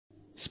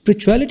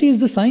Spirituality is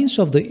the science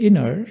of the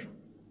inner,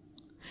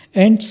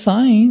 and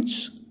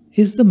science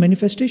is the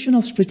manifestation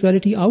of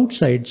spirituality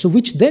outside. So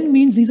which then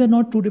means these are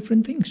not two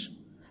different things.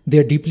 They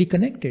are deeply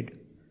connected.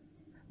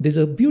 There's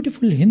a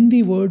beautiful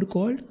Hindi word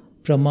called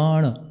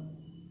pramana.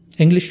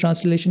 English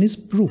translation is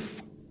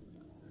proof.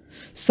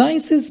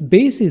 Science's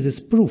basis is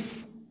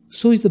proof.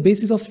 So is the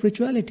basis of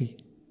spirituality.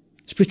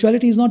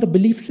 Spirituality is not a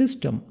belief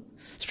system.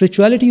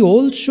 Spirituality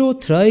also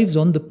thrives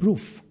on the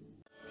proof.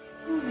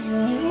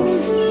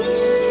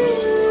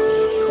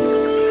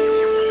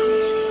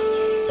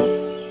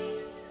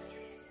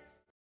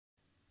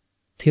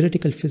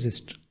 Theoretical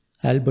physicist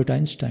Albert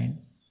Einstein.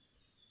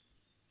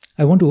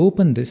 I want to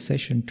open this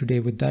session today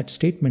with that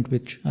statement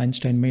which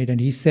Einstein made, and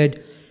he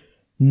said,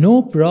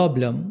 "No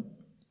problem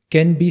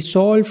can be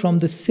solved from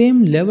the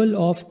same level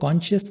of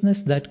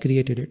consciousness that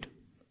created it."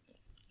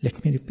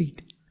 Let me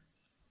repeat.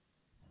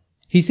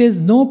 He says,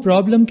 no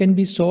problem can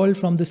be solved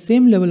from the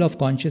same level of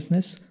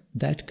consciousness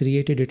that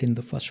created it in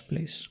the first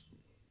place.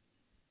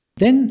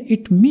 Then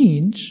it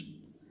means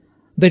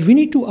that we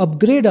need to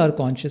upgrade our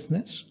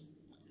consciousness,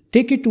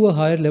 take it to a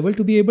higher level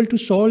to be able to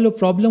solve a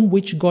problem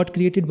which got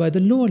created by the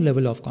lower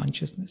level of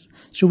consciousness.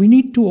 So we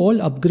need to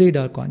all upgrade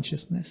our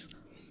consciousness.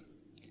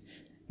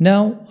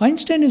 Now,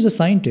 Einstein is a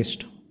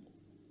scientist,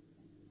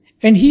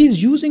 and he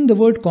is using the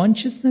word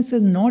consciousness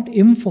as not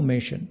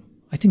information.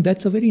 I think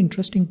that's a very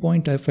interesting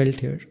point I felt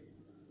here.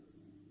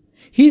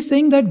 He is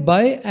saying that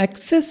by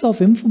access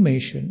of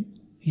information,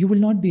 you will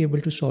not be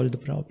able to solve the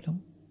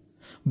problem.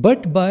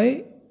 But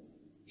by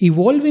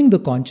evolving the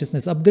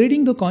consciousness,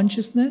 upgrading the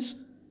consciousness,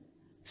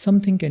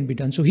 something can be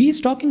done. So he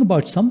is talking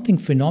about something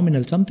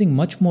phenomenal, something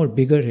much more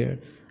bigger here,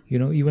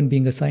 even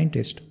being a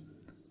scientist.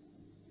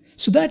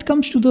 So that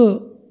comes to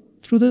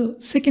the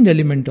second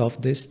element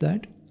of this,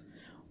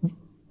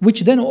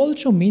 which then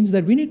also means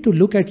that we need to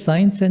look at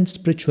science and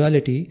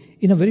spirituality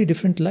in a very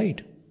different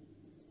light.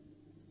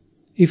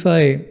 If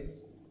I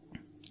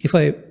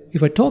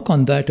talk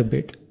on that a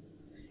bit,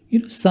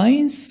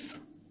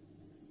 science,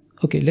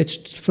 okay,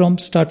 let's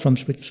start from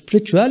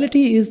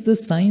spirituality is the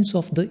science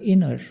of the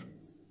inner.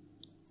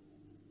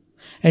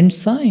 And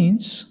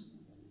science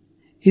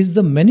is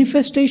the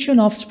manifestation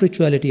of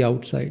spirituality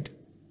outside.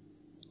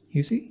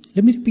 You see,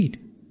 let me repeat.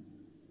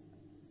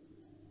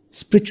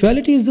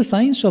 Spirituality is the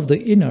science of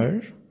the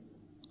inner,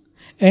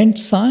 and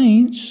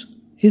science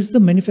is the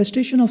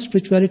manifestation of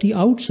spirituality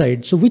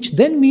outside. So which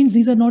then means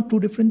these are not two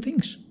different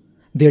things.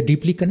 They are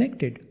deeply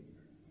connected.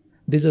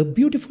 There's a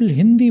beautiful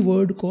Hindi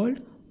word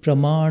called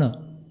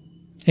pramana.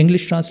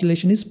 English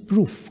translation is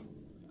proof.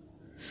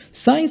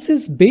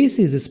 Science's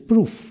basis is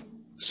proof.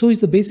 So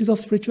is the basis of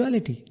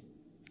spirituality.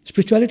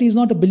 Spirituality is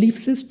not a belief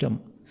system.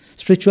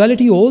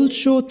 Spirituality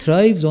also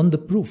thrives on the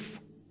proof.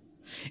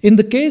 In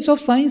the case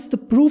of science, the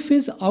proof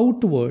is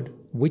outward,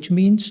 which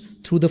means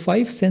through the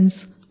five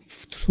senses,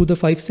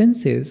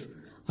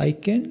 I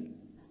can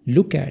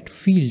look at,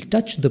 feel,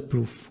 touch the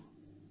proof.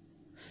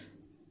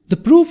 The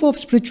proof of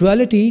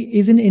spirituality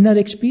is an inner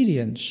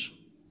experience,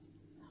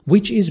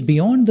 which is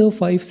beyond the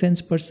five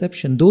sense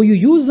perception. Though you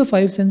use the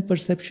five sense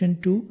perception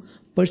to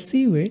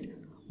perceive it,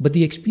 but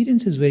the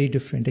experience is very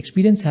different.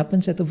 Experience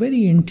happens at a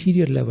very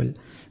interior level.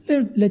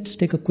 Let's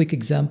take a quick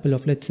example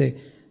of, let's say,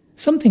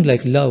 something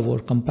like love or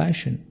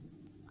compassion.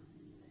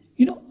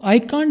 I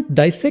can't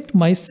dissect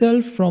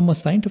myself from a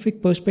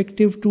scientific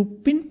perspective to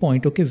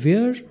pinpoint, okay,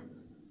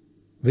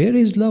 where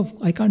is love?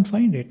 I can't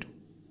find it.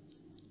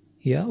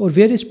 Yeah, or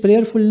where is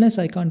prayerfulness?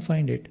 I can't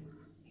find it.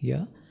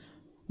 Yeah,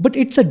 but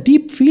it's a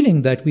deep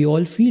feeling that we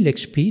all feel,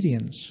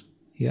 experience.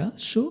 Yeah,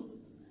 so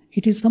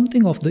it is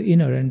something of the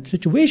inner, and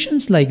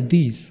situations like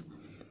these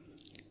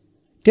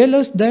tell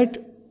us that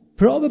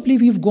probably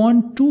we've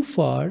gone too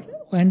far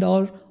and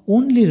are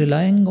only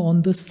relying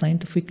on the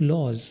scientific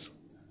laws.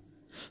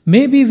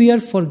 Maybe we are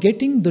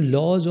forgetting the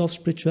laws of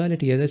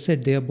spirituality. As I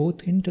said, they are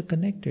both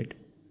interconnected.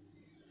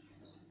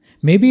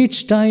 Maybe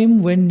it's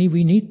time when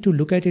we need to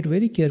look at it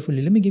very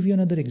carefully. Let me give you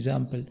another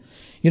example.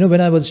 When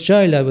I was a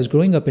child, I was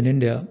growing up in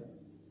India.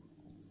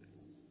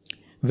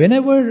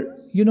 Whenever,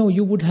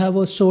 you would have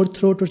a sore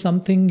throat or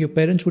something, your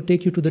parents would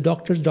take you to the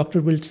doctor.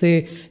 Doctor will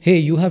say, hey,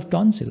 you have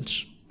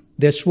tonsils.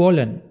 They're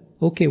swollen.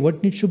 Okay,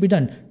 what needs to be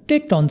done?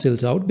 Take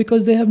tonsils out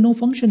because they have no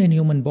function in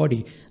human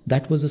body.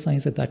 That was the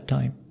science at that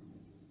time.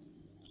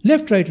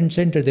 Left, right and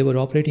center, they were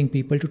operating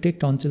people to take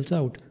tonsils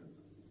out.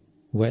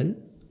 Well,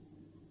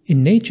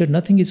 in nature,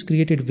 nothing is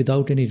created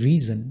without any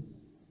reason.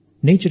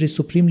 Nature is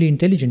supremely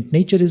intelligent.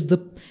 Nature is the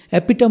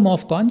epitome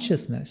of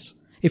consciousness.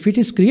 If it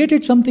is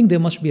created something, there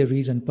must be a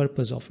reason,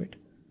 purpose of it.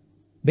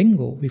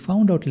 Bingo, we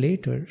found out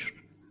later,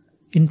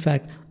 in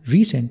fact,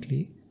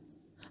 recently,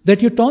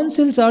 that your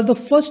tonsils are the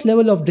first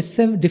level of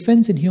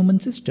defense in human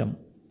system.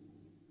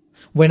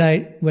 When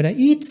I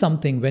eat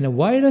something, when a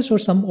virus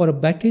or a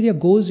bacteria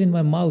goes in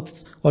my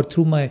mouth or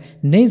through my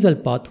nasal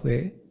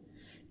pathway,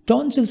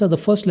 tonsils are the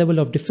first level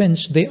of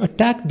defense. They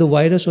attack the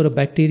virus or a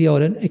bacteria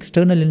or an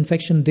external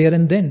infection there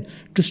and then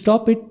to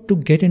stop it to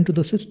get into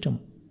the system.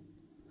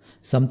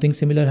 Something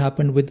similar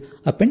happened with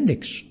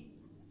appendix.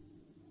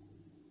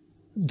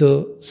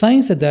 The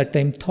science at that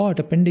time thought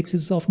appendix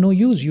is of no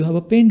use. You have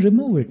a pain,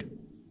 remove it.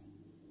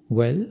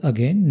 Well,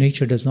 again,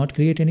 nature does not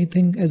create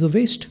anything as a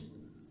waste,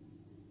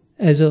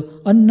 as a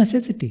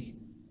unnecessity.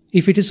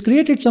 If it is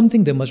created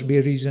something, there must be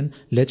a reason.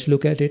 Let's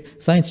look at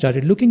it. Science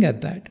started looking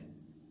at that.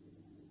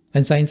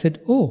 And science said,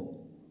 oh,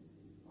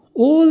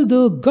 all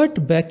the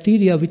gut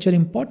bacteria which are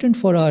important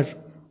for our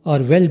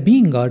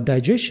well-being, our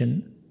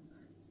digestion,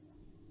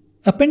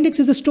 appendix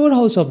is a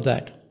storehouse of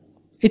that.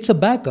 It's a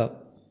backup.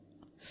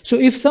 So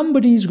if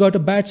somebody's got a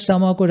bad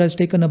stomach or has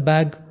taken a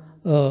bug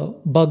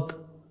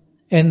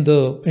and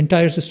the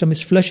entire system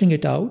is flushing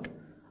it out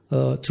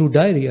through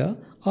diarrhea,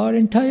 our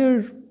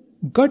entire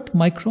gut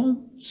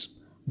microbes,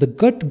 the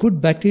gut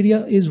good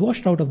bacteria is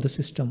washed out of the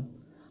system.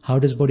 How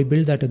does body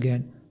build that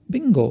again?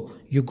 Bingo!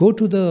 You go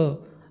to the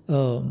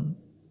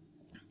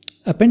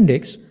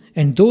appendix,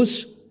 and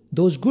those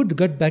good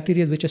gut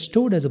bacteria which are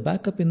stored as a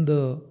backup in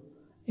the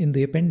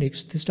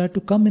appendix, they start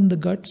to come in the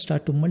gut,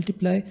 start to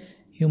multiply.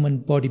 Human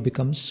body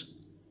becomes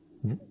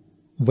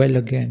well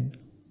again.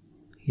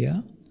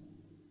 Yeah.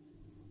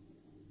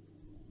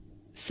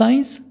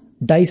 Science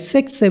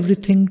dissects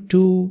everything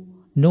to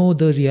know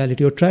the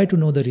reality, or try to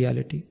know the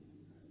reality.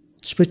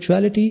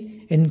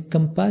 Spirituality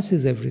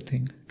encompasses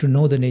everything to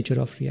know the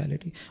nature of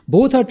reality.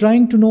 Both are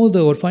trying to know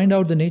or find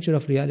out the nature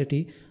of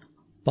reality.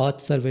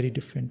 Paths are very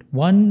different.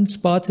 One's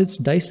path is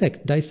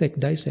dissect,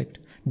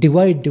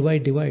 divide,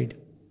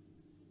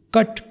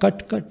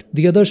 cut.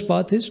 The other's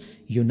path is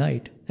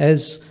unite.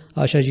 As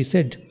Ashaji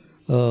said,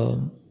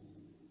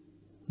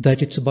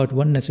 that it's about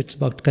oneness, it's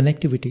about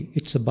connectivity,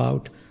 it's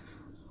about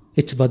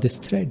this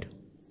thread.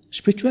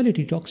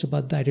 Spirituality talks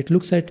about that. It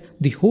looks at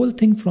the whole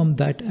thing from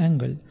that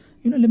angle.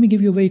 Let me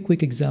give you a very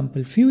quick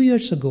example. Few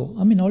years ago,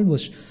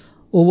 almost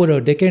over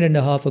a decade and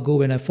a half ago,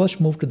 when I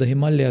first moved to the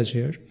Himalayas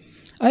here,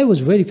 I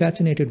was very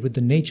fascinated with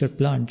the nature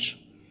plants.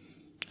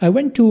 I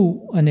went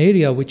to an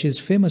area which is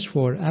famous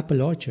for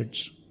apple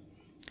orchards.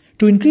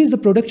 To increase the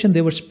production,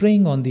 they were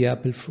spraying on the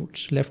apple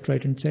fruits, left,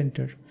 right, and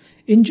center.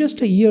 In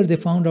just a year, they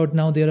found out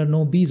now there are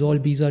no bees, all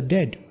bees are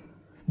dead.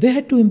 They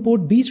had to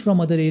import bees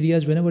from other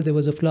areas whenever there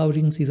was a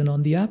flowering season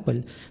on the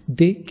apple.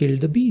 They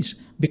killed the bees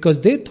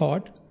because they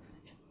thought,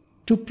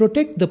 to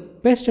protect the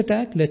pest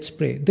attack, let's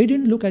spray. They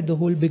didn't look at the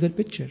whole bigger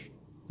picture.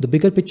 The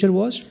bigger picture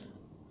was,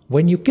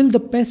 when you kill the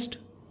pest,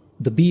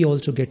 the bee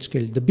also gets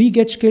killed. The bee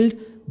gets killed,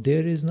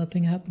 there is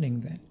nothing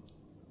happening then.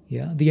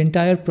 Yeah, the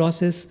entire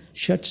process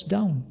shuts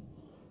down.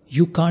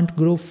 You can't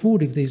grow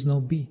food if there is no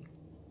bee.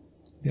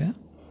 Yeah.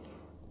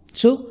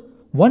 So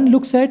one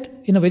looks at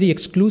in a very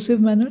exclusive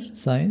manner,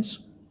 science.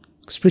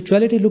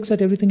 Spirituality looks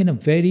at everything in a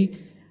very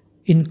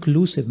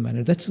inclusive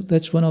manner.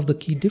 That's one of the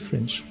key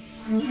differences.